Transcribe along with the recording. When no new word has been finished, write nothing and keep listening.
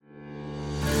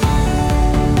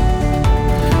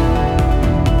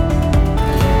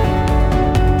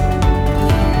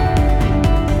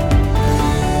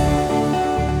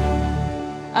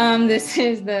this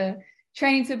is the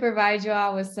training to provide you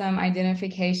all with some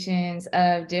identifications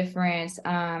of different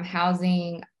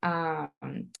housing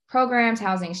programs,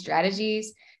 housing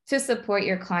strategies to support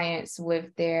your clients with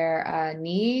their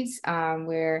needs.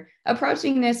 We're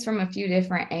approaching this from a few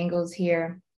different angles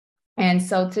here. And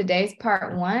so today's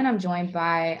part one, I'm joined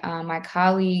by my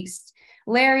colleagues,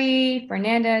 Larry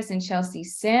Fernandez and Chelsea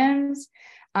Sims.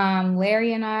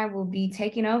 Larry and I will be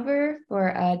taking over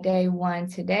for day one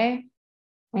today.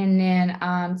 And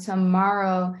then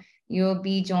tomorrow, you'll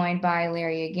be joined by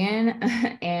Larry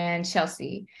again and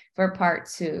Chelsea for part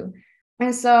two.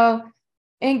 And so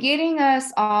in getting us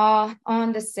all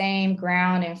on the same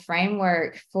ground and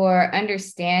framework for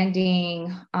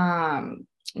understanding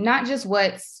not just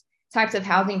what types of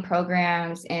housing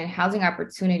programs and housing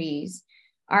opportunities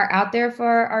are out there for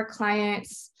our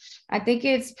clients, I think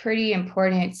it's pretty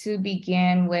important to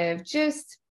begin with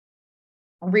just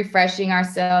refreshing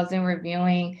ourselves and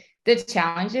reviewing the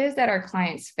challenges that our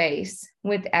clients face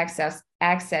with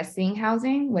accessing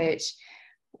housing, which,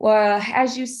 well,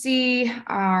 as you see,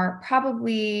 are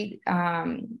probably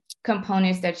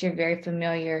components that you're very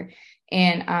familiar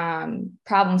in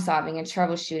problem solving and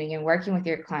troubleshooting and working with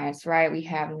your clients, right? We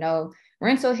have no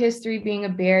rental history being a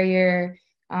barrier.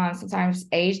 Sometimes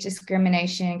age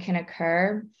discrimination can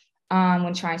occur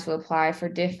when trying to apply for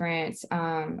different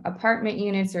apartment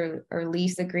units or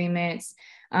lease agreements,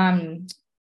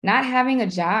 not having a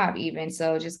job even.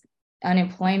 So just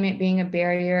unemployment being a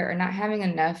barrier or not having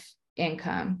enough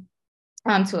income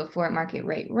to afford market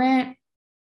rate rent.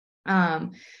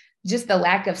 Just the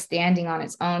lack of standing on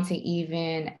its own to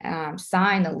even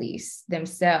sign the lease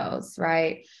themselves,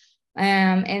 right?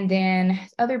 And then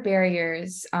other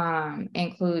barriers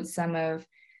include some of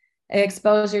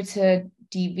exposure to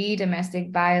DV,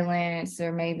 domestic violence,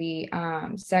 or maybe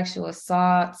sexual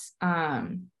assaults,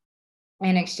 and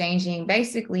exchanging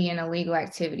basically in illegal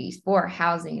activities for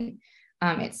housing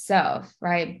itself,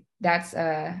 right? That's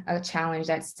a challenge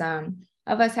that some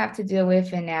of us have to deal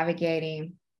with in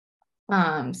navigating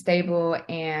stable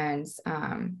and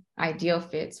ideal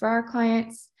fits for our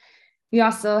clients. We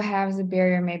also have as a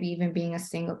barrier, maybe even being a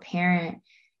single parent,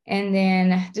 and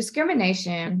then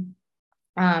discrimination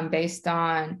based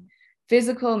on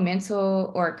physical,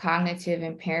 mental, or cognitive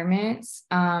impairments.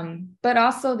 But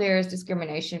also there's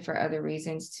discrimination for other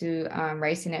reasons too.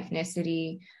 Race and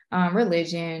ethnicity,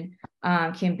 religion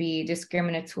can be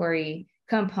discriminatory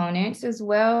components as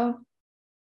well.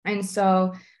 And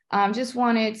so just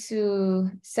wanted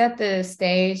to set the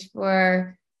stage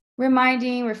for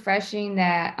reminding, refreshing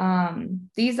that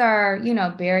these are,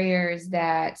 barriers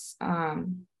that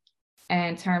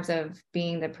in terms of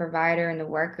being the provider and the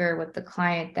worker with the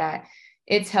client, that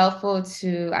it's helpful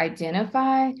to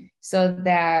identify so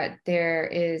that there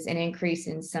is an increase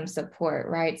in some support,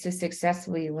 right, to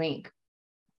successfully link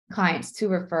clients to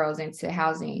referrals into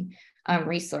housing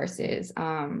resources.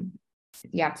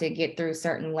 You have to get through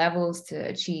certain levels to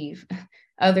achieve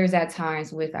others at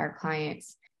times with our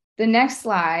clients. The next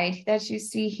slide that you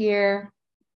see here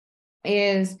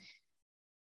is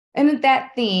in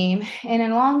that theme and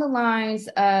along the lines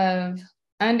of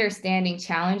understanding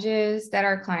challenges that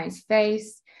our clients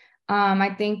face.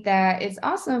 I think that it's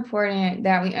also important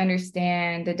that we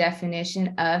understand the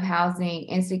definition of housing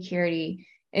insecurity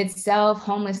itself,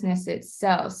 homelessness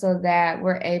itself, so that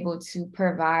we're able to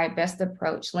provide best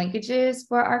approach linkages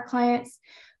for our clients,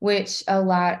 which a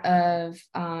lot of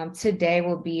today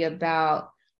will be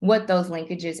about what those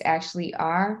linkages actually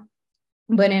are.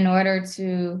 But in order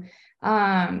to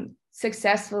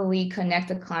successfully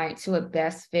connect a client to a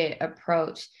best fit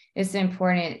approach, it's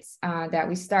important that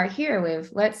we start here with,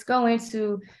 let's go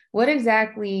into what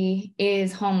exactly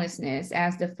is homelessness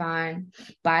as defined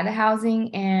by the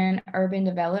Housing and Urban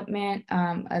Development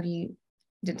the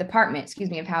Department,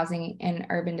 of Housing and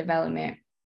Urban Development,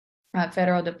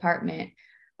 Federal Department,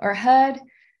 or HUD.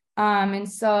 And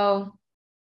so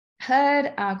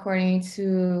HUD, according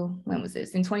to, when was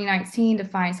this? In 2019,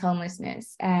 defines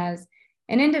homelessness as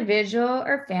an individual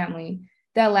or family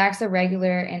that lacks a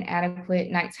regular and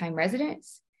adequate nighttime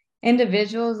residence.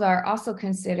 Individuals are also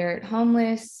considered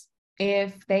homeless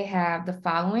if they have the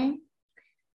following.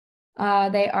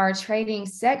 They are trading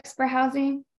sex for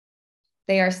housing.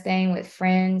 They are staying with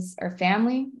friends or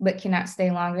family, but cannot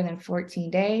stay longer than 14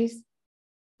 days.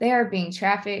 They are being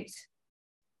trafficked.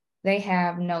 They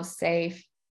have no safe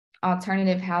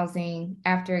alternative housing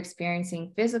after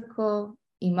experiencing physical,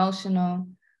 emotional,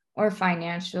 or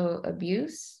financial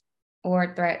abuse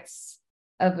or threats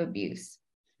of abuse.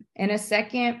 In a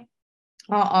second,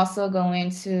 I'll also go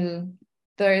into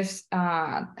there's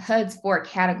HUD's 4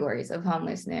 categories of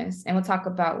homelessness, and we'll talk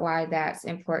about why that's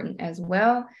important as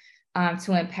well.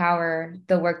 to empower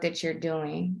the work that you're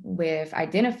doing with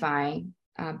identifying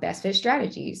best fit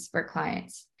strategies for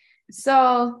clients.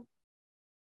 So,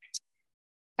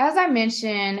 as I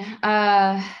mentioned,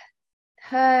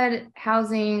 HUD,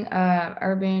 housing,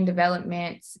 urban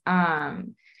development,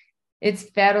 it's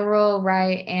federal,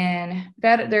 right? And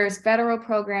there's federal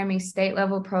programming, state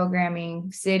level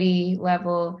programming, city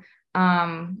level.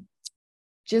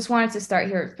 Just wanted to start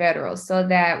here at federal so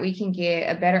that we can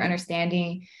get a better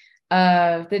understanding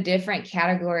of the different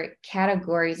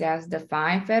categories as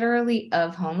defined federally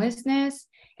of homelessness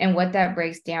and what that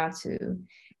breaks down to.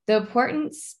 The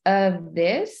importance of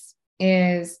this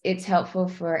is it's helpful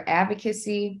for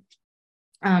advocacy.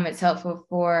 It's helpful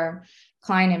for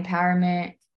client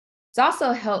empowerment. It's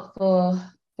also helpful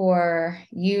for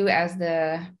you as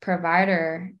the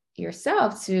provider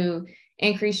yourself to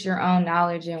increase your own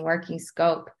knowledge and working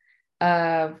scope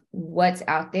of what's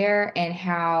out there and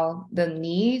how the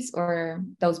needs or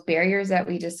those barriers that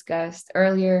we discussed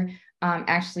earlier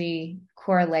actually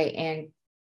correlate and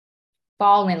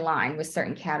fall in line with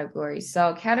certain categories.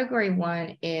 So category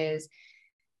 1 is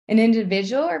an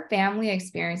individual or family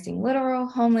experiencing literal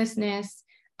homelessness.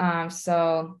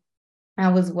 So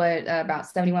that was what about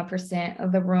 71%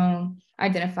 of the room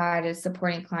identified as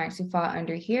supporting clients who fall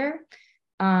under here.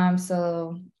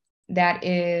 So that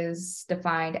is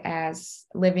defined as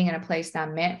living in a place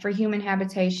not meant for human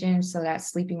habitation. So that's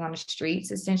sleeping on the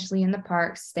streets, essentially in the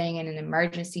parks, staying in an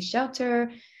emergency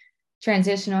shelter,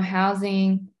 transitional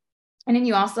housing. And then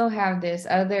you also have this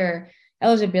other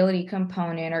eligibility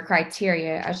component or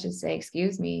criteria, I should say,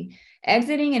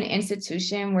 exiting an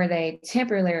institution where they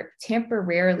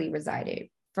temporarily resided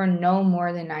for no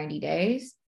more than 90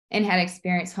 days and had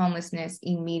experienced homelessness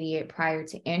immediate prior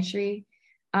to entry.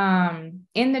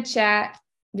 In the chat,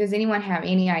 does anyone have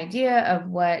any idea of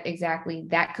what exactly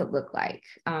that could look like?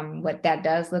 What that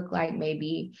does look like?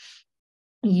 Maybe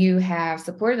you have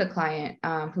supported a client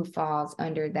who falls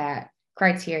under that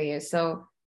criteria. So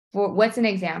for what's an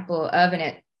example of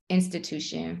an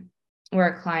institution where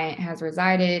a client has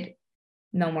resided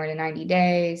no more than 90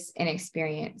 days and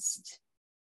experienced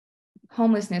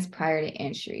homelessness prior to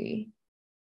entry?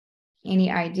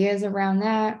 Any ideas around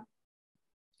that?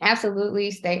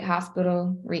 Absolutely. State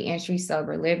hospital, reentry,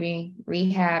 sober living,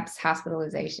 rehabs,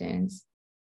 hospitalizations.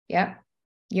 Yep.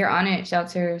 You're on it,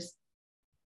 shelters.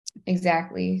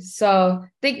 Exactly. So I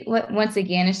think once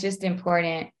again, it's just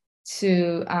important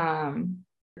to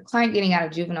client getting out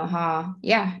of juvenile hall.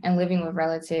 Yeah. And living with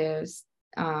relatives.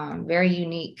 Very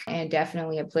unique and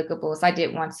definitely applicable. So I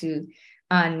did want to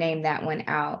name that one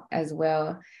out as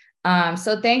well.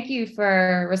 So thank you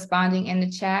for responding in the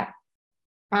chat.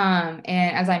 And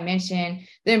as I mentioned,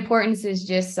 the importance is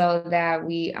just so that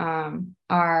we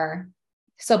are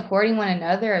supporting one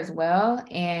another as well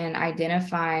and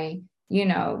identifying,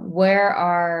 where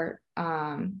are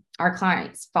our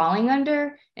clients falling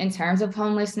under in terms of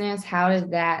homelessness. How does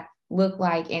that look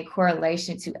like in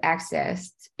correlation to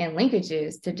access and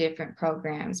linkages to different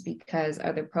programs, because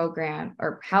other program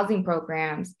or housing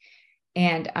programs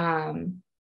and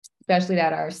especially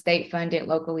that are state funded,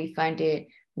 locally funded,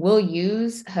 will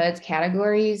use HUD's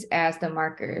categories as the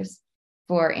markers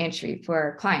for entry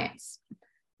for clients.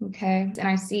 Okay, and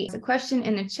I see a question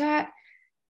in the chat.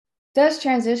 Does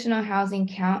transitional housing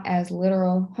count as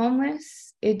literal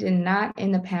homeless? It did not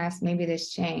in the past. Maybe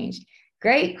this changed.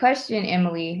 Great question,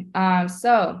 Emily.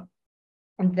 So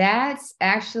that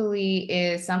actually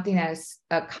is something that is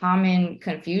a common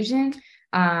confusion.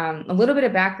 A little bit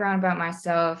of background about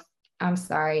myself. I'm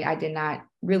sorry, I did not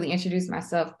really introduce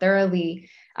myself thoroughly.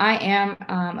 I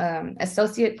am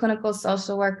associate clinical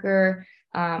social worker.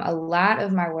 A lot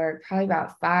of my work, probably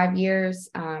about 5 years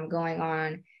going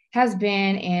on, has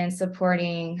been in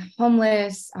supporting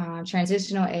homeless,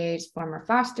 transitional age, former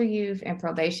foster youth, and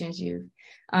probation youth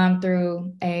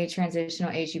through a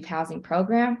transitional age youth housing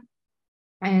program.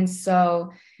 And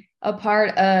so a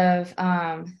part of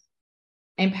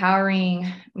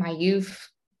empowering my youth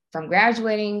from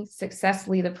graduating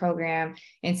successfully the program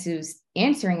into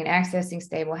entering and accessing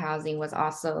stable housing was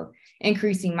also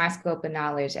increasing my scope of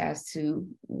knowledge as to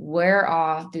where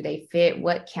all do they fit,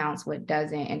 what counts, what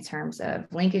doesn't in terms of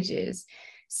linkages.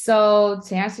 So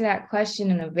to answer that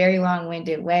question in a very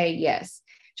long-winded way, yes.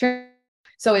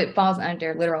 So it falls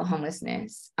under literal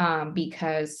homelessness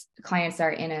because clients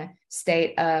are in a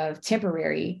state of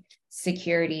temporary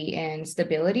security and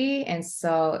stability. And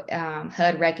so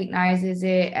HUD recognizes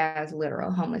it as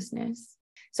literal homelessness.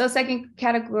 So second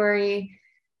category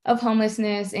of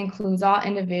homelessness includes all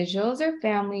individuals or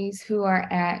families who are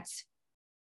at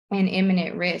an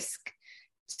imminent risk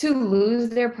to lose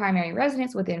their primary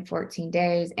residence within 14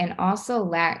 days and also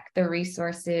lack the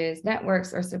resources,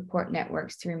 networks, or support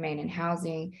networks to remain in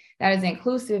housing. That is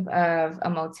inclusive of a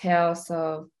motel,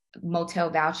 so motel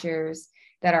vouchers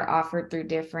that are offered through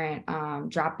different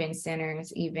drop-in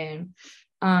centers even.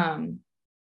 Let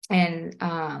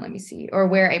me see, or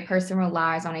where a person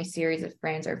relies on a series of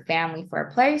friends or family for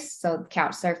a place. So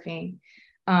couch surfing,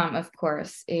 of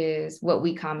course, is what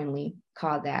we commonly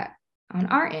call that on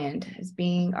our end as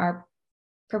being our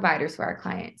providers for our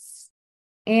clients.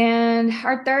 And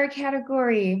our third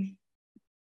category,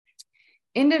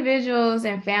 individuals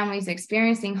and families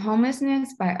experiencing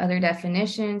homelessness by other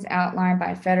definitions outlined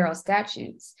by federal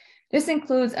statutes. This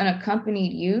includes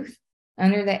unaccompanied youth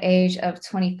under the age of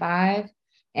 25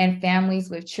 and families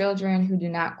with children who do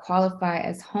not qualify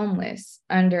as homeless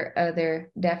under other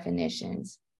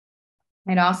definitions.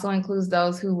 It also includes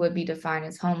those who would be defined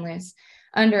as homeless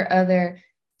under other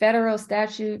federal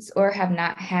statutes or have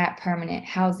not had permanent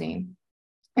housing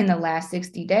in the last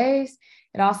 60 days.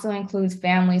 It also includes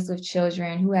families with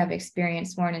children who have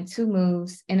experienced more than 2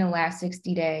 moves in the last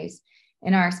 60 days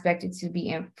and are expected to be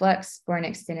in flux for an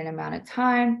extended amount of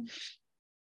time.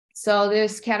 So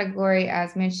this category,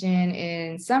 as mentioned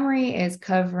in summary, is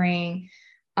covering,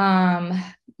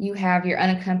 you have your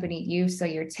unaccompanied youth, so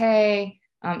your TAY,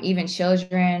 even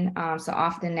children. So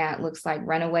often that looks like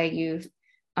runaway youth,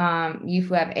 youth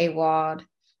who have AWOL'd,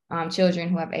 children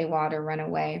who have AWOL'd or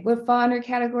runaway would fall under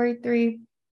category 3,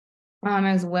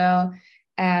 as well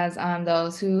as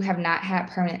those who have not had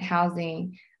permanent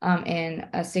housing in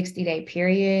a 60-day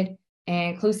period,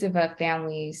 inclusive of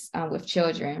families with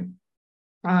children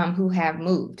who have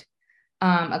moved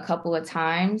a couple of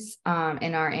times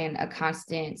and are in a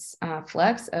constant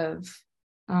flux of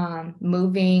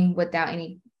moving without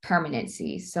any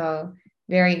permanency. So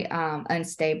very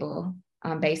unstable,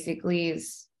 basically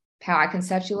is how I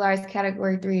conceptualize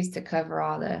category 3, is to cover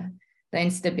all the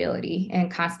instability and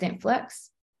constant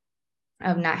flux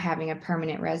of not having a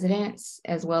permanent residence,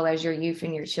 as well as your youth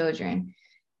and your children.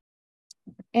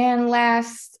 And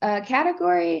last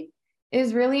category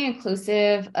is really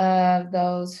inclusive of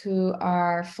those who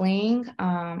are fleeing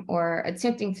or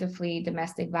attempting to flee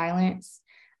domestic violence.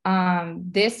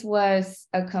 This was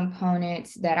a component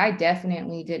that I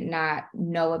definitely did not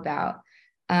know about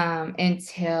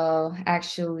until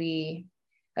actually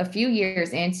a few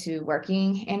years into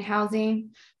working in housing.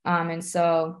 And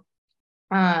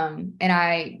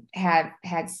I have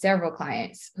had several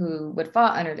clients who would fall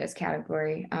under this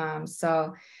category.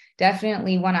 So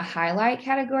definitely want to highlight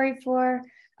category 4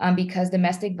 because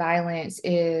domestic violence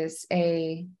is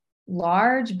a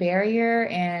large barrier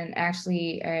and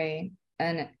actually an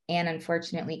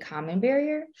unfortunately common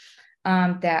barrier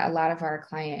that a lot of our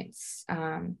clients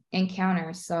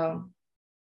encounter. So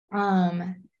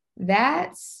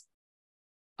that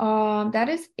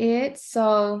is it.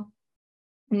 So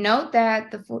note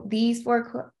that these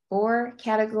four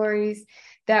categories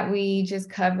that we just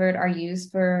covered are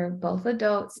used for both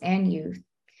adults and youth,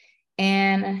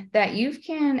 and that youth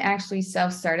can actually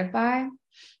self-certify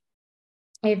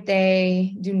if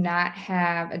they do not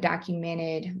have a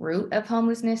documented root of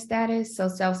homelessness status. So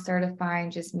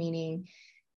self-certifying just meaning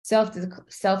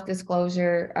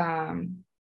self-disclosure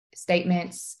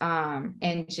statements,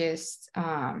 and just,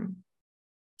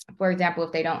 for example,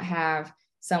 if they don't have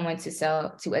someone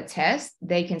to attest,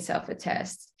 they can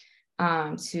self-attest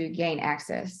to gain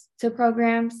access to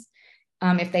programs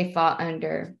if they fall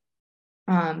under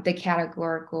the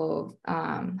categorical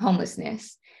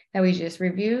homelessness that we just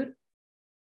reviewed.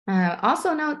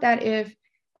 Also note that if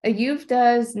a youth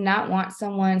does not want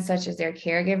someone such as their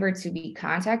caregiver to be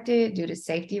contacted due to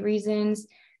safety reasons,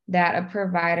 that a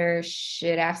provider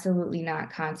should absolutely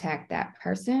not contact that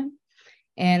person.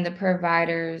 And the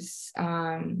provider's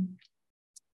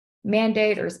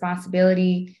mandate or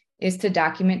responsibility is to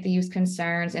document the youth's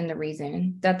concerns and the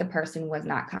reason that the person was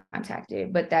not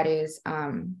contacted. But that is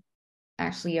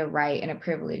actually a right and a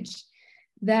privilege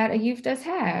that a youth does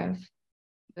have.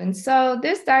 And so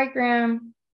this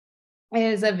diagram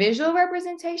is a visual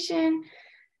representation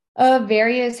of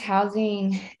various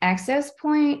housing access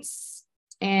points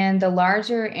and the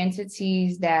larger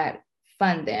entities that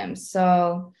fund them.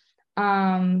 So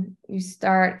you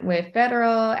start with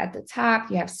federal at the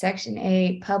top, you have Section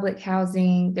 8, public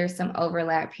housing. There's some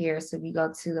overlap here. So if you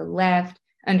go to the left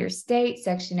under state,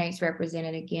 Section 8 is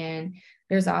represented again.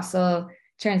 There's also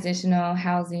Transitional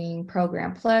Housing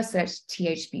Program Plus, that's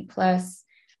THP Plus,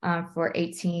 for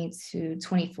 18 to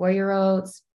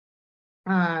 24-year-olds,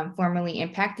 formerly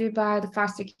impacted by the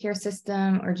foster care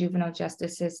system or juvenile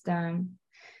justice system.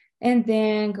 And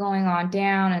then going on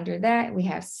down under that, we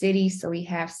have cities. So we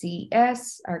have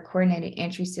CES, our coordinated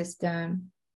entry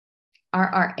system.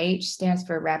 RRH stands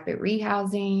for rapid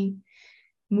rehousing.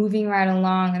 Moving right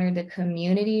along under the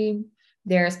community,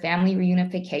 there's family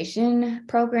reunification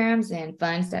programs and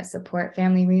funds that support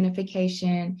family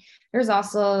reunification. There's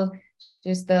also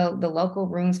just the local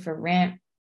rooms for rent,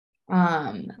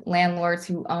 landlords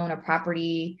who own a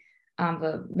property,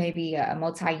 maybe a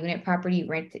multi-unit property,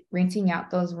 renting out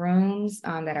those rooms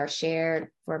that are shared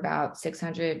for about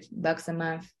 $600 a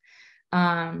month.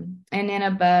 And then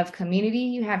above community,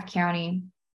 you have county.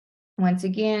 Once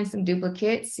again, some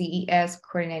duplicates, CES,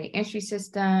 coordinated entry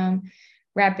system,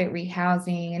 rapid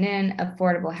rehousing, and then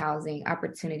affordable housing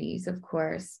opportunities, of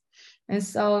course. And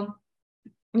so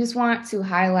I just want to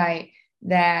highlight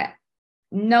that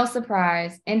no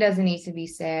surprise, and doesn't need to be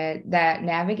said, that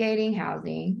navigating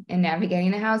housing and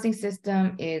navigating the housing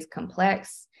system is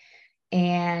complex,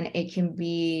 and it can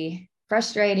be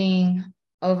frustrating,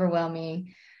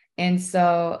 overwhelming. And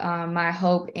so my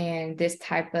hope in this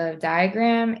type of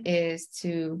diagram is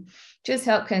to just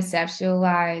help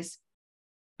conceptualize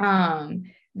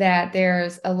that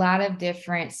there's a lot of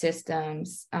different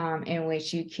systems in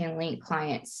which you can link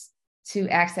clients to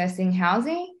accessing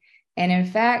housing. And in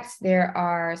fact, there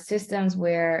are systems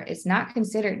where it's not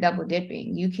considered double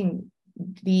dipping. You can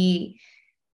be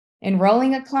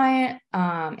enrolling a client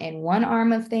in one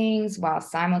arm of things while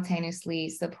simultaneously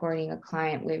supporting a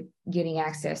client with getting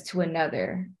access to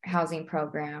another housing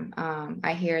program.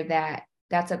 I hear that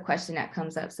that's a question that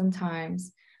comes up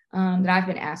sometimes that I've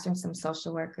been asked from some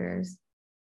social workers.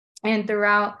 And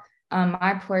throughout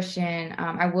my portion,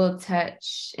 I will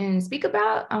touch and speak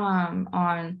about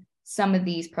on some of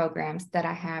these programs that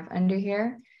I have under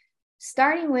here,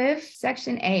 starting with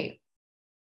Section 8.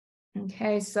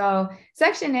 Okay, so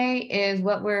Section 8 is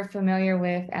what we're familiar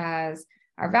with as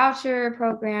our voucher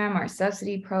program, our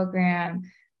subsidy program.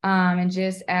 And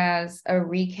just as a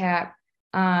recap,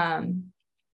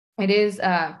 it is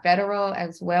a federal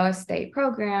as well as state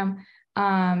program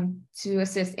to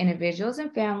assist individuals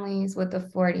and families with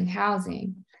affording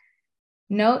housing.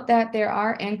 Note that there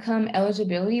are income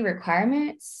eligibility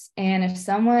requirements, and if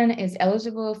someone is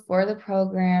eligible for the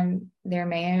program, there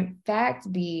may in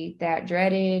fact be that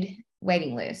dreaded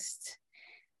waiting list.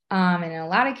 And in a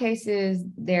lot of cases,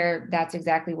 that's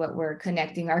exactly what we're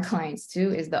connecting our clients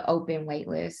to, is the open wait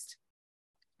list,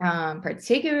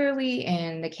 particularly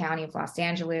in the county of Los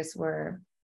Angeles, where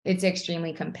it's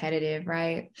extremely competitive,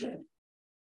 right?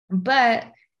 But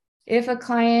if a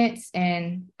client,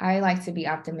 and I like to be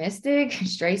optimistic,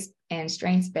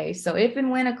 strengths-based. So if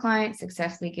and when a client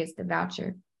successfully gets the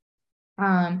voucher,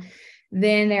 then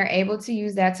they're able to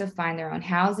use that to find their own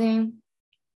housing.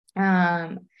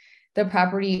 The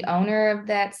property owner of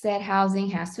that said housing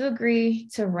has to agree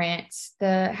to rent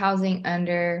the housing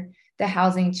under the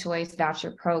Housing Choice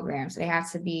Voucher Program. So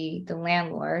the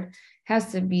landlord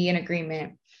has to be in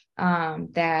agreement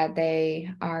that they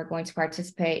are going to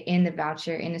participate in the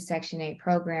voucher in the Section 8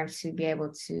 program to be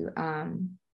able to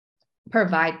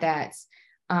provide that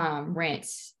rent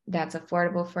that's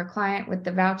affordable for a client with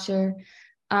the voucher.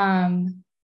 And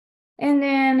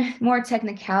then more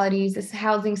technicalities, this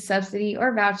housing subsidy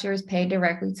or voucher is paid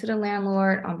directly to the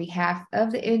landlord on behalf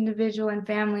of the individual and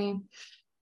family.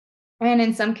 And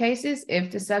in some cases,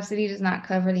 if the subsidy does not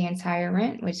cover the entire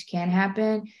rent, which can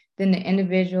happen, then the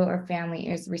individual or family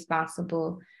is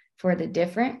responsible for the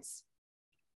difference.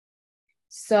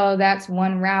 So that's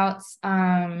one route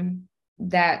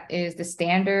that is the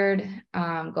standard,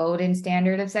 golden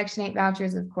standard of Section 8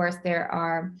 vouchers. Of course, there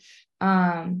are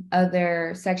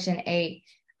other Section 8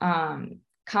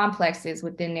 complexes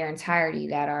within their entirety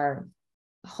that are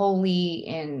wholly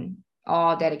and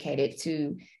all dedicated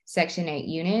to Section 8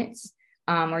 units,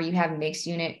 or you have mixed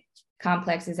unit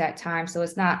complexes at times. So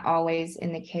it's not always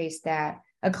in the case that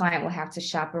a client will have to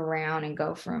shop around and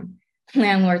go from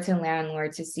landlord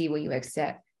to see will you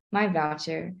accept my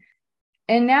voucher.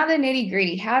 And now the nitty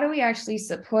gritty, how do we actually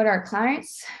support our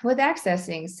clients with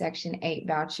accessing Section 8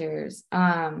 vouchers?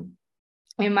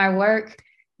 In my work,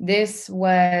 this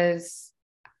was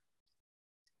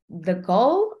the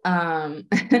goal,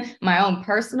 my own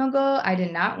personal goal. I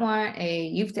did not want a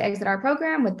youth to exit our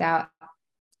program without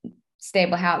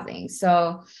stable housing.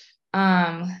 So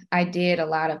I did a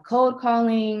lot of cold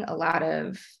calling, a lot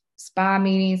of SPA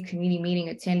meetings, community meeting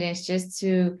attendance, just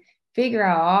to figure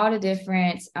out all the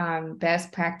different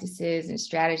best practices and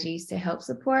strategies to help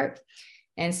support.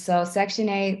 And so Section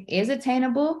 8 is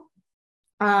attainable.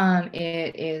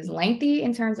 It is lengthy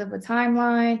in terms of a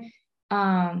timeline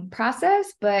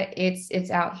process, but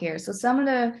it's out here. So some of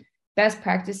the best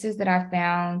practices that I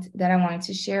found that I wanted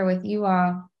to share with you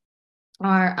all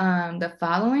are the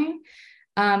following.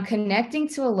 Connecting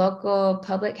to a local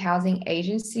public housing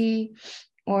agency,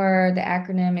 or the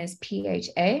acronym is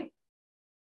PHA.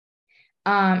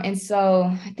 And so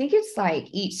I think it's like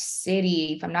each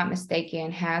city, if I'm not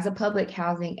mistaken, has a public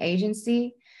housing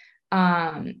agency.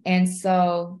 And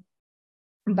so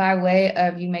by way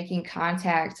of you making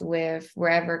contact with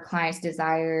wherever clients'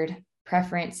 desired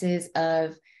preferences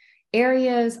of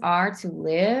areas are to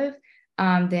live,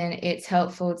 then it's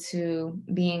helpful to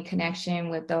be in connection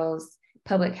with those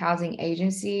public housing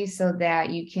agencies so that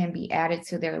you can be added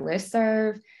to their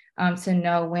listserv, to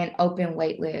know when open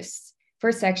wait lists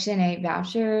for Section 8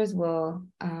 vouchers will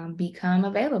become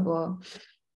available.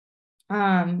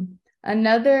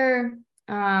 Another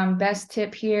best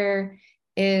tip here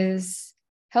is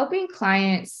helping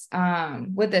clients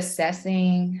with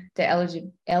assessing the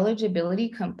eligibility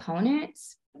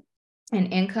components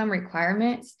and income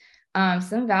requirements.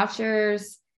 Some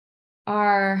vouchers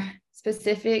are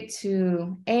specific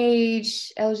to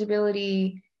age,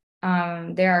 eligibility.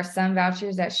 There are some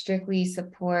vouchers that strictly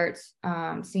support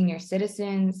senior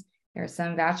citizens. There are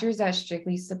some vouchers that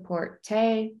strictly support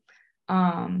TAY.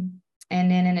 And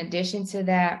then in addition to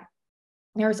that,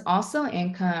 there's also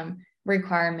income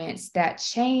requirements that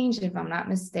change, if I'm not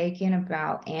mistaken,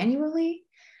 about annually,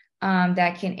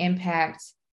 that can impact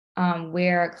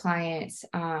where a client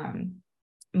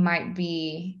might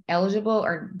be eligible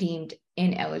or deemed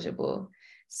ineligible.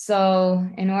 So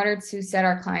in order to set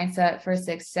our clients up for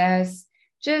success,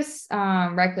 just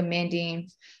recommending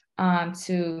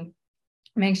to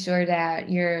make sure that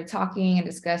you're talking and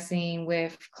discussing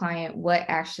with client what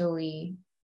actually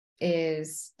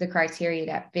is the criteria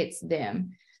that fits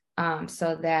them,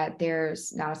 so that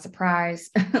there's not a surprise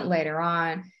later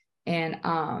on. And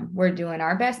we're doing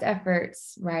our best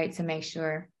efforts, right, to make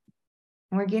sure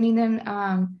we're getting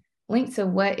them linked to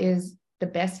what is the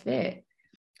best fit.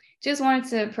 Just wanted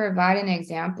to provide an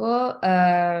example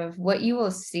of what you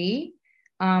will see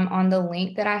on the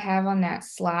link that I have on that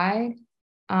slide.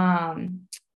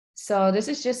 So this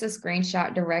is just a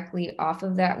screenshot directly off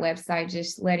of that website,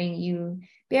 just letting you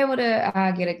be able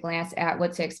to get a glance at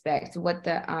what to expect, what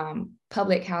the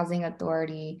Public Housing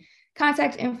Authority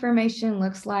contact information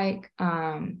looks like,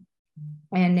 and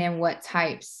then what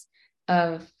types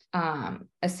of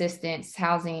assistance,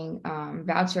 housing,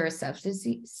 voucher, or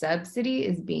subsidy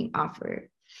is being offered.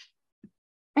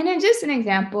 And then just an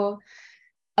example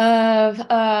of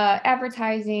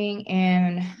advertising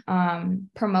and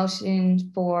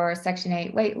promotion for Section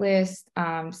 8 waitlist.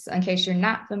 So in case you're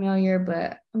not familiar,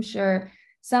 but I'm sure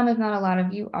some, if not a lot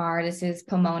of you are, this is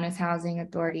Pomona's Housing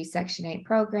Authority Section 8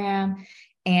 program.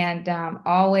 And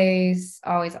always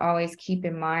keep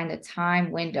in mind the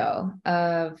time window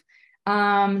of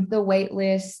the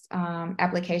waitlist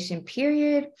application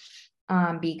period,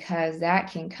 because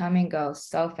that can come and go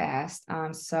so fast.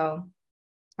 So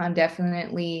I'm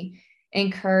definitely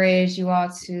encourage you all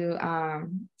to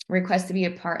request to be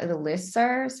a part of the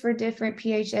listservs for different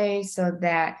PHAs so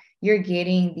that you're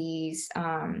getting these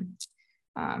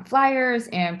flyers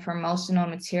and promotional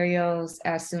materials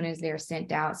as soon as they're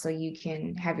sent out, so you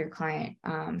can have your client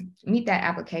meet that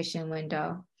application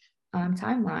window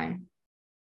timeline.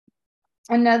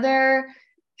 Another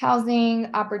housing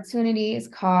opportunity is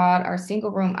called our single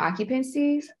room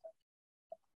occupancies,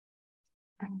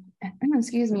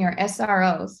 excuse me, or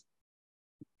SROs.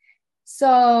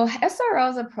 So SRO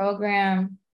is a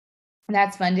program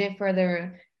that's funded for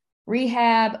the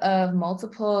rehab of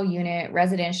multiple unit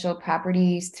residential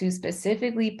properties to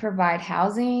specifically provide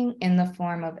housing in the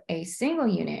form of a single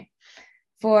unit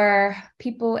for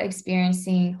people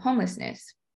experiencing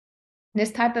homelessness.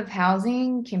 This type of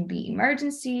housing can be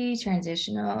emergency,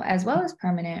 transitional, as well as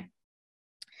permanent.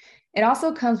 It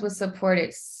also comes with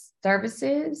supported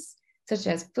services such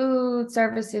as food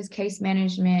services, case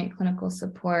management, clinical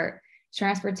support,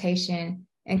 transportation,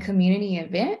 and community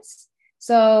events.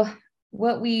 So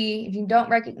if you don't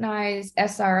recognize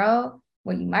SRO,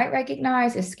 what you might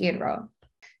recognize is Skid Row.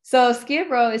 So Skid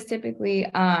Row is typically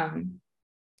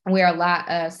where a lot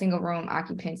of single room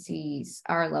occupancies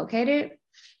are located.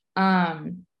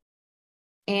 And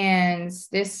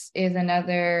this is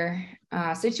another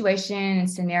situation and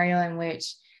scenario in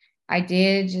which I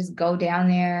did just go down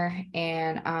there,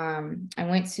 and I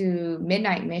went to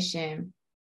Midnight Mission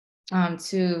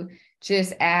to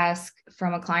just ask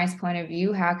from a client's point of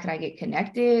view, how could I get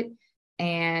connected,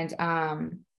 and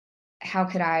how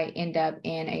could I end up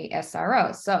in a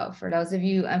SRO? So for those of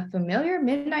you unfamiliar,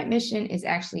 Midnight Mission is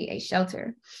actually a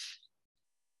shelter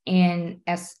in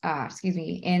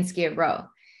Skid Row.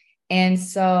 And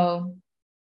so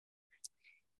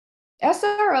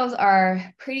SROs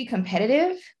are pretty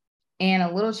competitive and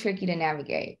a little tricky to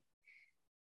navigate.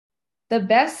 The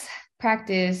best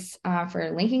practice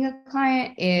for linking a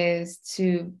client is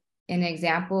to, an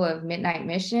example of Midnight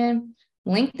Mission,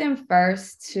 link them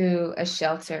first to a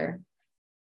shelter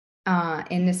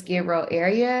in the Skid Row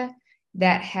area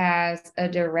that has a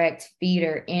direct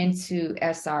feeder into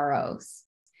SROs,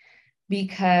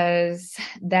 because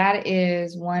that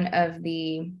is one of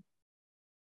the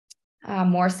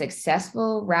more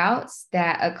successful routes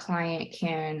that a client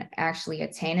can actually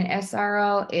attain an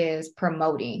SRO is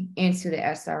promoting into the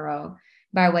SRO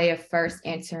by way of first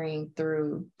entering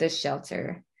through the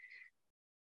shelter.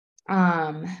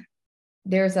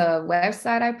 There's a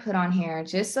website I put on here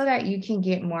just so that you can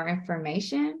get more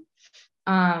information.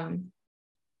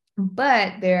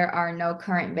 But there are no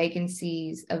current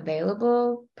vacancies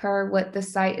available per what the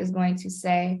site is going to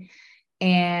say.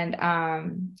 And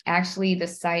actually, the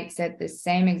site said the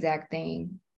same exact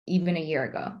thing even a year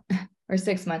ago or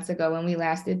 6 months ago when we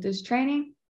last did this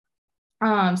training.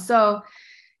 So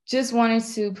just wanted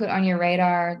to put on your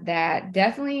radar that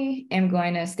definitely am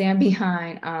going to stand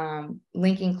behind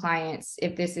linking clients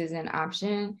if this is an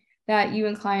option that you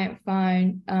and client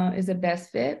find is the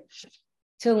best fit,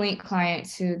 to link client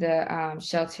to the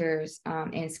shelters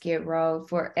in Skid Row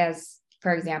for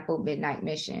example, Midnight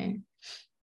Mission.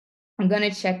 I'm going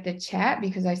to check the chat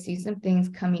because I see some things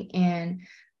coming in.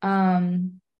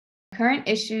 Current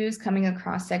issues coming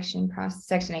across Section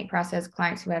 8 process: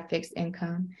 clients who have fixed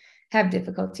income have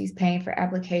difficulties paying for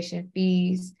application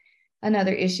fees.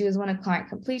 Another issue is when a client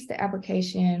completes the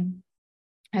application,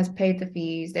 has paid the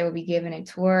fees, they will be given a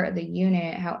tour of the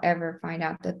unit. However, find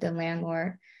out that the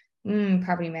landlord,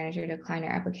 property manager, declined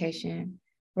their application,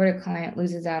 where the client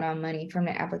loses out on money from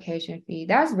the application fee.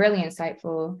 That's really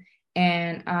insightful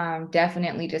and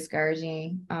definitely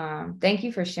discouraging. Thank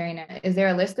you for sharing that. Is there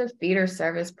a list of feeder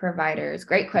service providers?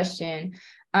 Great question.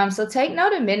 So take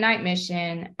note of Midnight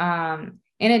Mission.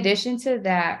 In addition to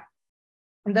that,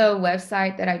 the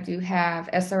website that I do have,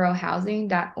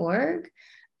 srohousing.org,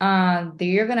 there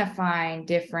you're going to find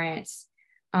different,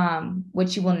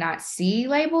 what you will not see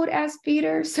labeled as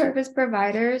feeder service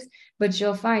providers, but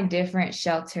you'll find different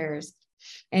shelters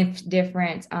and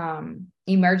different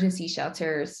emergency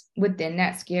shelters within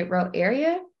that Skid Row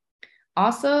area.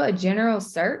 Also, a general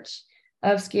search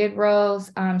of Skid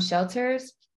Row's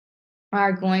shelters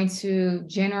are going to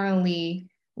generally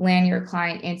land your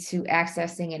client into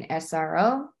accessing an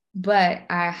SRO, but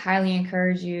I highly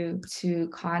encourage you to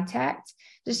contact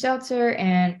the shelter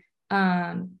and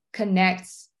connect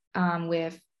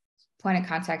with point of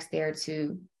contacts there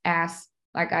to ask,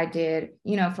 like I did,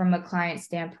 from a client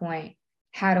standpoint,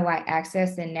 how do I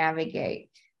access and navigate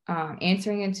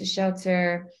entering into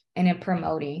shelter and then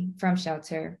promoting from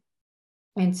shelter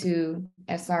into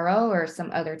SRO or some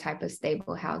other type of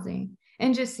stable housing,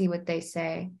 and just see what they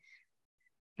say.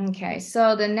 Okay,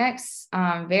 so the next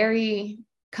very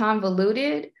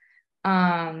convoluted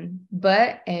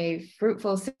but a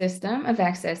fruitful system of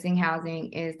accessing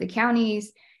housing is the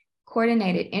county's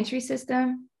coordinated entry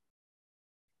system,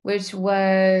 which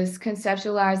was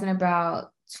conceptualized in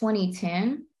about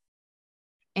 2010.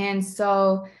 And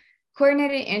so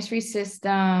coordinated entry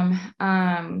system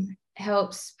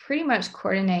helps pretty much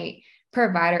coordinate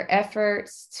provider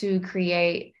efforts to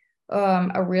create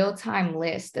a real-time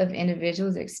list of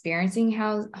individuals experiencing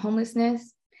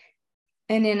homelessness,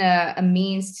 and then a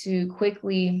means to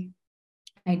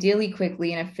ideally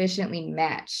quickly and efficiently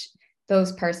match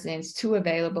those persons to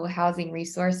available housing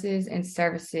resources and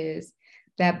services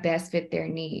that best fit their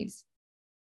needs.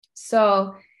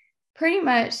 So pretty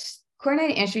much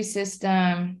coordinated entry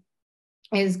system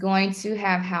is going to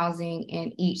have housing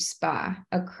in each SPA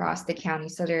across the county.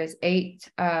 So there's 8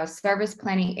 service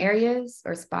planning areas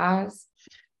or SPAs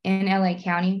in LA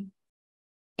County.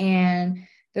 And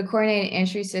the coordinated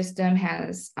entry system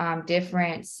has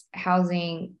different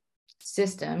housing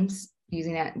systems,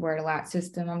 using that word a lot,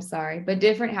 but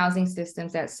different housing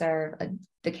systems that serve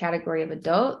the category of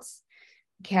adults,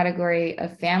 category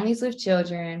of families with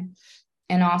children,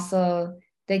 and also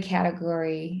the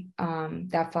category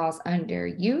that falls under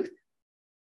youth.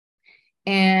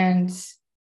 And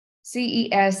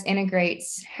CES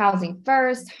integrates housing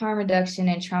first, harm reduction,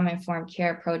 and trauma-informed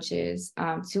care approaches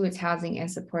to its housing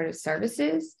and supportive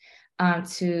services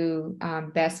to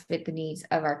best fit the needs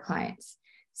of our clients.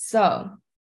 So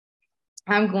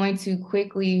I'm going to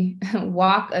quickly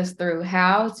walk us through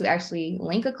how to actually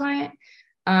link a client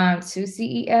to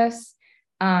CES.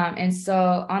 And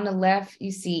so on the left,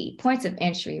 you see points of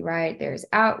entry, right? There's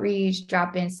outreach,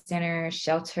 drop-in centers,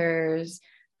 shelters,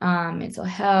 mental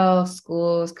health,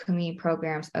 schools, community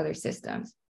programs, other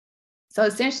systems. So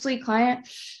essentially,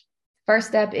 first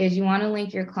step is you want to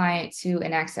link your client to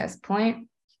an access point.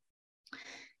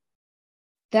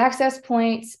 The access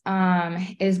point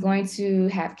is going to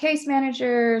have case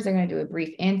managers. They're going to do a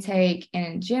brief intake.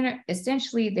 And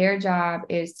essentially, their job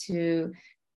is to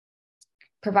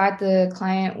provide the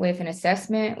client with an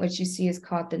assessment, which you see is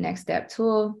called the Next Step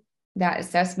tool. That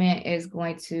assessment is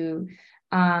going to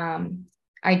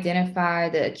identify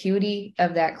the acuity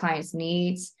of that client's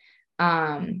needs.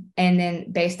 And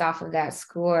then based off of that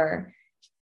score,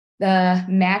 the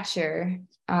matcher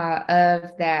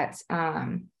of that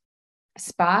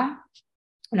SPA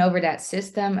and over that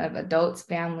system of adults,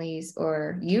 families,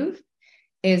 or youth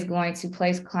is going to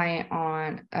place client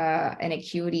on an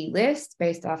acuity list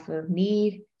based off of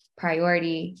need,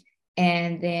 priority,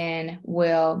 and then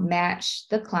will match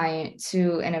the client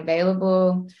to an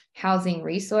available housing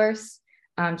resource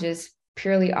just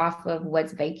purely off of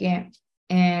what's vacant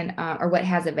and or what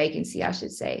has a vacancy, I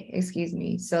should say, excuse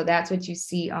me. So that's what you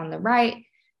see on the right,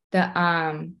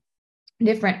 the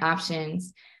different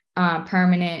options.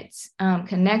 Permanent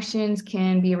connections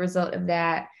can be a result of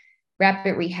that.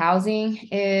 Rapid rehousing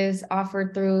is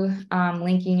offered through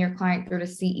linking your client through to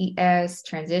CES,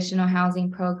 transitional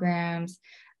housing programs.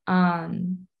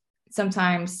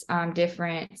 Sometimes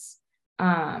different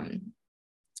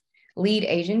lead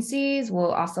agencies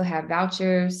will also have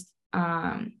vouchers.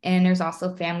 And there's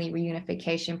also family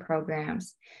reunification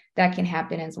programs that can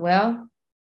happen as well.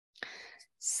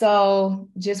 So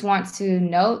just want to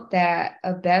note that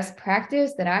a best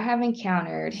practice that I have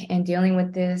encountered in dealing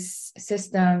with this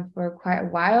system for quite a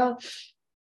while,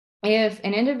 if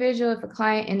a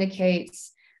client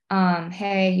indicates,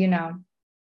 hey,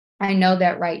 I know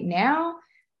that right now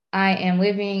I am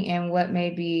living in what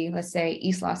may be, let's say,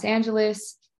 East Los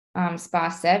Angeles, SPA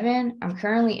 7. I'm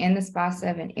currently in the SPA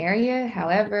 7 area.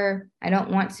 However,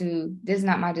 this is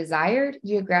not my desired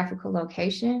geographical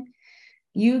location.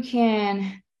 You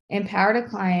can empower the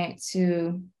client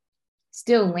to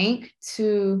still link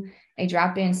to a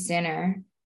drop-in center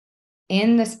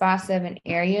in the SPA 7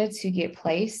 area to get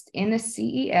placed in the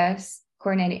CES,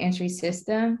 coordinated entry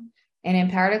system, and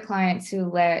empower the client to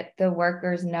let the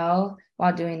workers know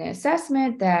while doing the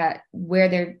assessment that where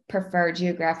their preferred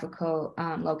geographical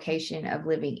location of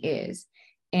living is.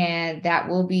 And that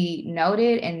will be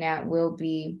noted and that will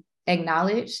be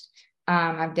acknowledged.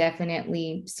 I've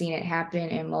definitely seen it happen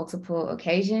in multiple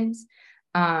occasions.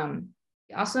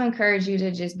 Also encourage you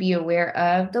to just be aware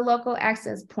of the local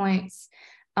access points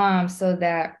so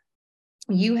that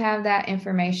you have that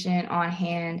information on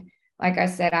hand. Like I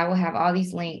said, I will have all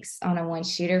these links on a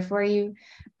one-sheeter for you.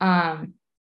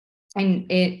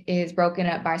 And it is broken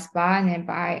up by SPA and then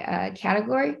by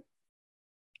category.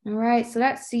 All right, so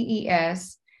that's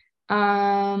CES.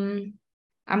 I'm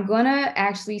going to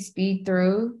actually speed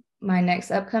through my next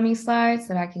upcoming slides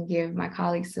so that I can give my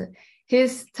colleagues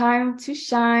his time to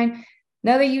shine.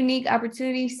 Another unique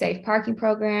opportunity, safe parking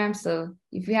program. So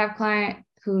if you have a client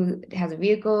who has a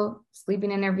vehicle,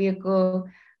 sleeping in their vehicle,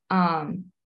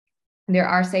 there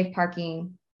are safe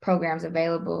parking programs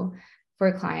available for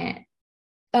a client.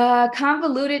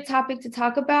 Convoluted topic to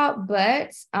talk about,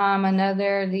 but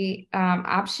the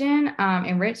option,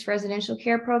 enriched residential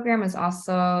care program is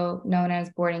also known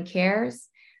as boarding cares.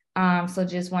 So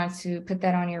just want to put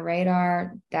that on your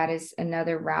radar. That is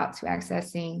another route to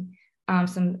accessing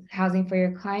some housing for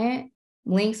your client.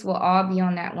 Links will all be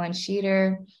on that one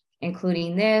sheeter,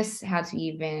 including this, how to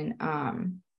even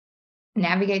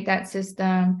navigate that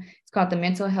system. It's called the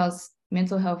Mental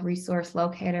Health Resource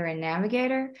Locator and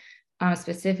Navigator,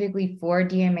 specifically for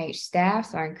DMH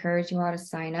staff. So I encourage you all to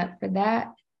sign up for that.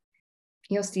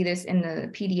 You'll see this in the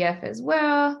PDF as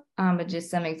well, but just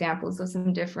some examples of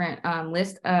some different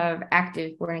list of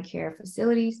active boarding care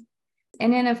facilities.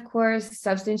 And then, of course,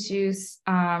 substance use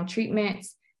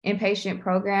treatments, inpatient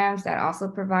programs that also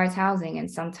provides housing.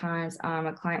 And sometimes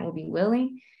a client will be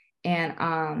willing and,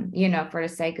 for the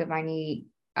sake of I need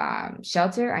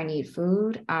shelter, I need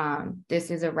food.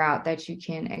 This is a route that you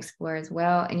can explore as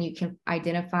well. And you can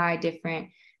identify different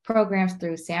programs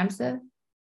through SAMHSA.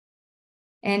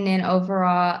 And then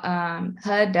overall,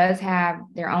 HUD does have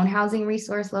their own housing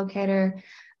resource locator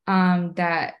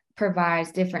that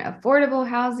provides different affordable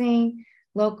housing,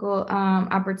 local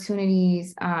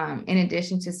opportunities, in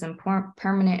addition to some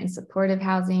permanent and supportive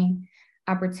housing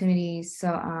opportunities.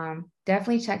 So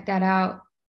definitely check that out.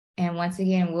 And once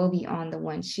again, we'll be on the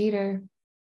one sheeter.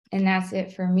 And that's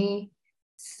it for me.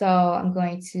 So I'm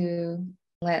going to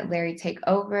let Larry take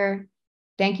over.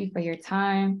 Thank you for your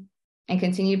time. And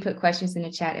continue to put questions in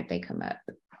the chat if they come up.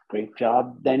 Great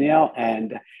job, Danielle.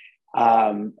 And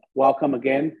welcome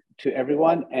again to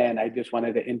everyone. And I just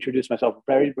wanted to introduce myself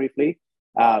very briefly.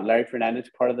 Larry Fernandez,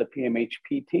 part of the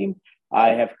PMHP team. I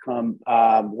have come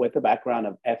with a background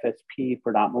of FSP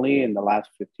predominantly in the last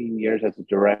 15 years as a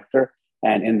director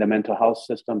and in the mental health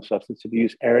system, substance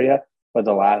abuse area for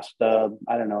the last,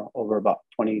 over about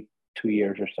 22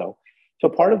 years or so. So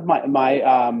part of my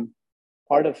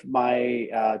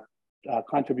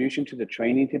contribution to the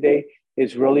training today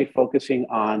is really focusing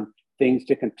on things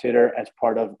to consider as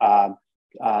part of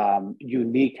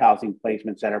unique housing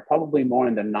placements that are probably more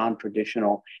in the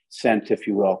non-traditional sense, if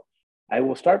you will. I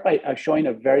will start by showing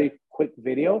a very quick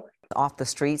video. Off the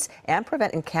streets and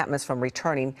prevent encampments from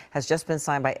returning has just been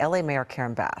signed by LA Mayor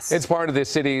Karen Bass. It's part of the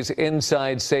city's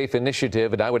Inside Safe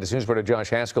initiative. And Eyewitness News reporter Josh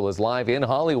Haskell is live in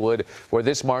Hollywood, where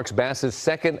this marks Bass's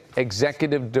second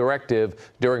executive directive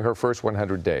during her first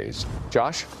 100 days.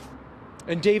 Josh?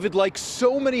 And David, like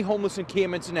so many homeless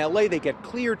encampments in LA, they get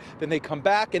cleared, then they come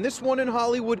back. And this one in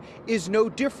Hollywood is no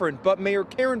different. But Mayor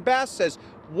Karen Bass says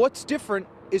what's different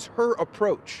is her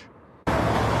approach.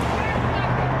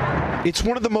 It's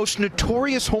one of the most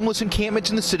notorious homeless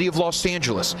encampments in the city of Los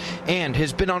Angeles and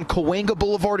has been on Cahuenga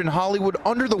Boulevard in Hollywood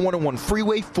under the 101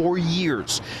 freeway for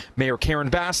years. Mayor Karen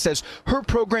Bass says her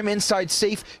program Inside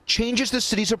Safe changes the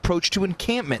city's approach to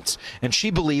encampments, and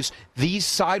she believes these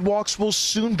sidewalks will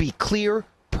soon be clear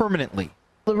permanently.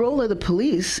 The role of the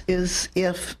police is,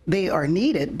 if they are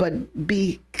needed, but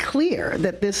be clear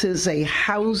that this is a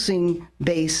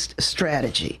housing-based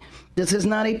strategy. This is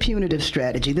not a punitive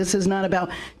strategy. This is not about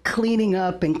cleaning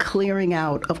up and clearing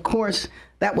out. Of course,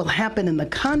 that will happen in the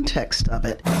context of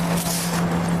it.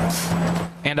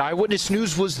 And Eyewitness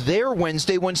News was there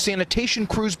Wednesday when sanitation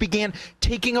crews began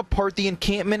taking apart the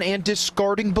encampment and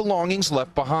discarding belongings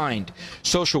left behind.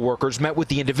 Social workers met with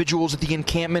the individuals at the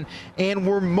encampment and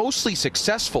were mostly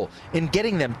successful in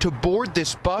getting them to board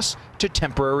this bus to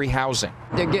temporary housing.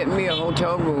 They're getting me a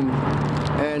hotel room,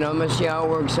 and I'm gonna see how it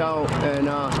works out. And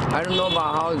I don't know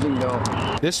about housing though.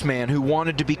 This man, who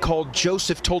wanted to be called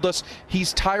Joseph, told us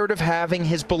he's tired of having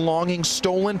his belongings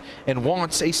stolen and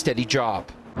wants a steady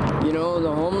job. You know,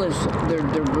 the homeless,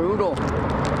 they're brutal.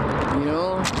 You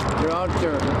know, they're out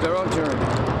there to,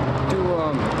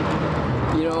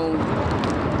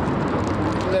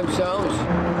 for themselves.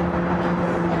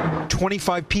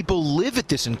 25 people live at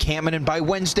this encampment, and by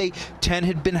Wednesday, 10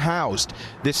 had been housed.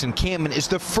 This encampment is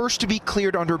the first to be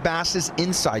cleared under Bass's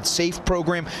Inside Safe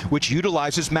program, which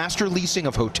utilizes master leasing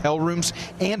of hotel rooms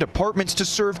and apartments to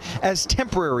serve as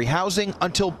temporary housing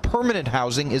until permanent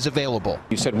housing is available.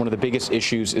 You said one of the biggest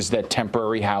issues is that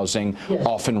temporary housing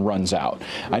often runs out.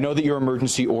 I know that your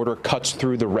emergency order cuts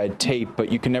through the red tape,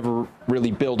 but you can never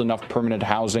really build enough permanent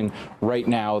housing right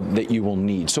now that you will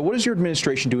need. So what is your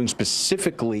administration doing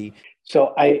specifically?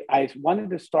 So I wanted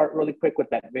to start really quick with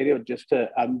that video just to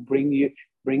bring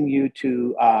you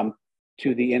to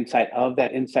the insight of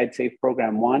that Inside Safe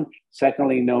program. One,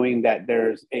 secondly, knowing that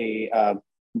there's a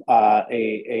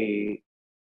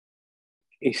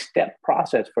step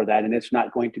process for that, and it's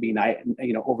not going to be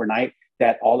overnight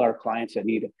that all our clients that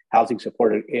need housing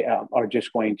support are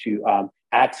just going to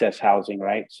access housing,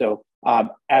 right? So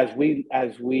as we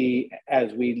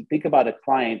think about a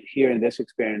client here in this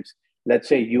experience, let's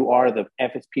say you are the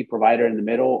FSP provider in the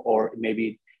middle, or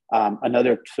maybe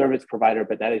another service provider,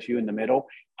 but that is you in the middle.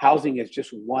 Housing is just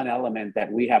one element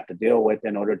that we have to deal with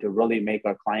in order to really make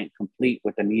our client complete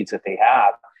with the needs that they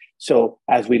have. So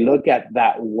as we look at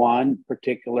that one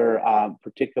particular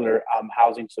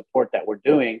housing support that we're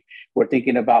doing, we're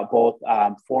thinking about both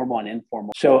formal and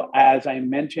informal. So as I'm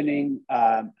mentioning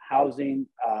housing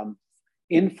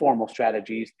informal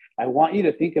strategies, I want you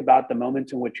to think about the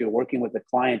moments in which you're working with a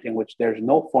client in which there's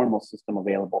no formal system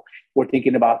available. We're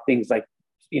thinking about things like,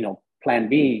 Plan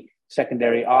B,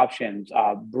 secondary options,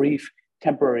 brief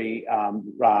temporary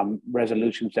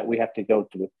resolutions that we have to go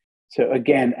through. So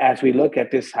again, as we look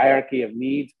at this hierarchy of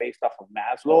needs based off of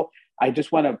Maslow, I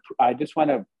just want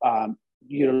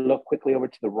you to look quickly over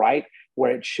to the right,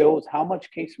 where it shows how much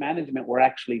case management we're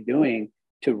actually doing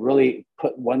to really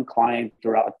put one client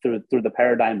through the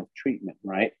paradigm of treatment,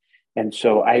 right? And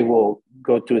so I will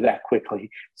go through that quickly.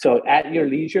 So at your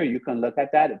leisure, you can look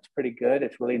at that. It's pretty good.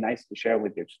 It's really nice to share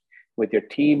with your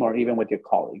team or even with your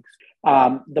colleagues.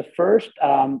 The first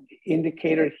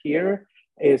indicator here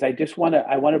is I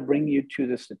want to bring you to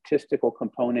the statistical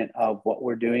component of what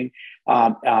we're doing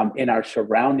in our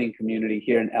surrounding community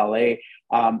here in LA.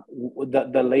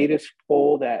 The latest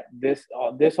poll that this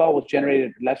all was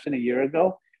generated less than a year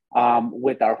ago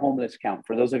with our homeless count.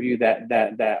 For those of you that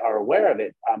are aware of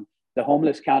it, the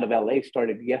homeless count of LA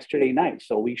started yesterday night.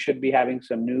 So we should be having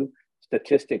some new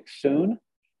statistics soon.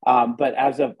 But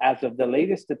as of the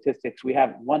latest statistics, we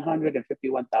have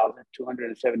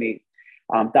 151,270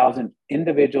 thousand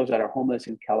individuals that are homeless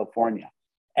in California,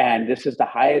 and this is the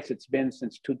highest it's been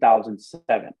since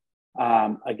 2007.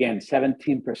 Again,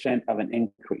 17% of an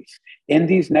increase. In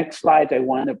these next slides, I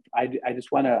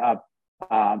just want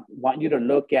you to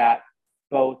look at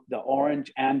both the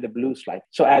orange and the blue slide.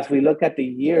 So as we look at the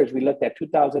years, we looked at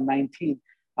 2019.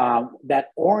 That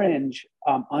orange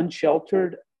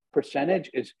unsheltered percentage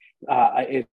is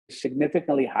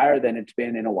significantly higher than it's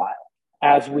been in a while.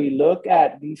 As we look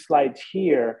at these slides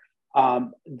here,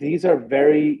 these are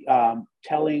very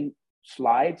telling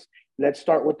slides. Let's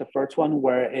start with the first one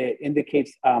where it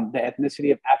indicates the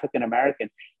ethnicity of African American.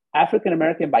 African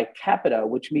American by capita,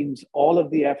 which means all of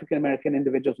the African American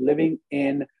individuals living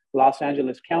in Los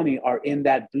Angeles County are in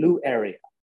that blue area.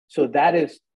 So that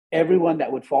is everyone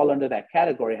that would fall under that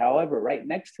category. However, right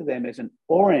next to them is an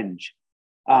orange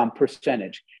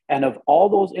percentage. And of all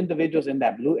those individuals in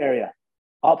that blue area,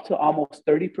 up to almost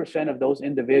 30% of those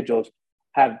individuals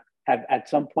have at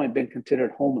some point been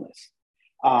considered homeless.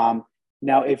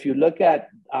 Now, if you look at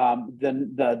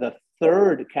the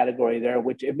third category there,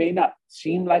 which it may not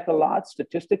seem like a lot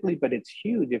statistically, but it's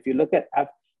huge. If you look at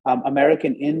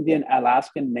American Indian,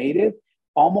 Alaskan Native,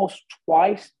 almost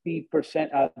twice the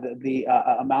percent of the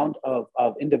amount of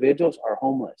individuals are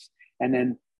homeless. And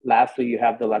then lastly, you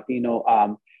have the Latino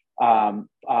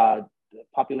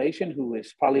population, who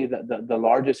is probably the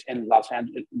largest in Los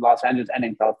Angeles and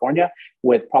in California,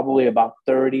 with probably about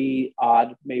 32,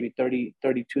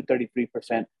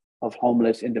 33% of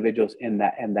homeless individuals in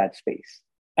that space.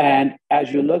 And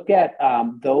as you look at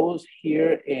those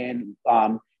here in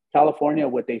California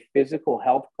with a physical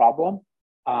health problem,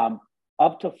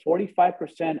 up to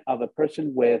 45% of a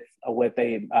person with a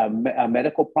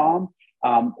medical problem,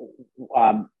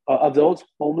 of those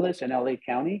homeless in LA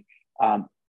County,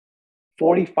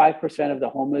 45% of the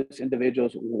homeless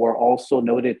individuals were also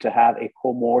noted to have a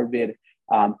comorbid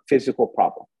physical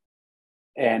problem.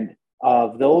 And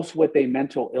of those with a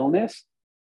mental illness,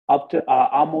 up to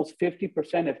almost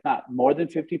 50%, if not more than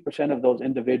 50% of those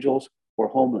individuals were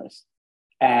homeless.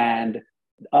 And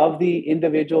of the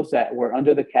individuals that were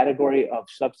under the category of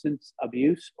substance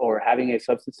abuse or having a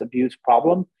substance abuse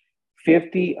problem,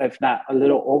 50, if not a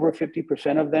little over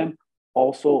 50% of them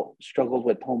also struggled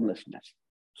with homelessness.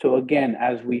 So again,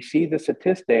 as we see the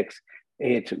statistics,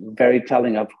 it's very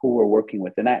telling of who we're working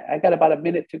with. And I got about a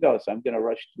minute to go, so I'm going to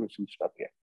rush through some stuff here.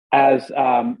 As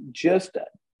I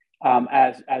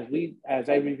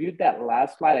reviewed that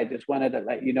last slide, I just wanted to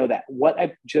let you know that what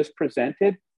I've just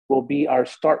presented will be our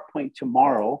start point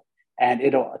tomorrow, and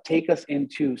it'll take us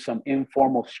into some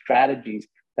informal strategies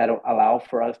that'll allow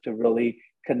for us to really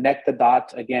connect the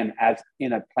dots, again, as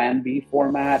in a Plan B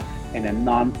format, in a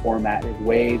non-formatted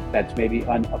way that's maybe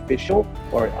unofficial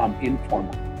or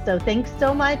informal. So thanks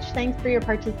so much. Thanks for your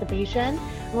participation.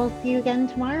 We'll see you again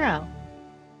tomorrow.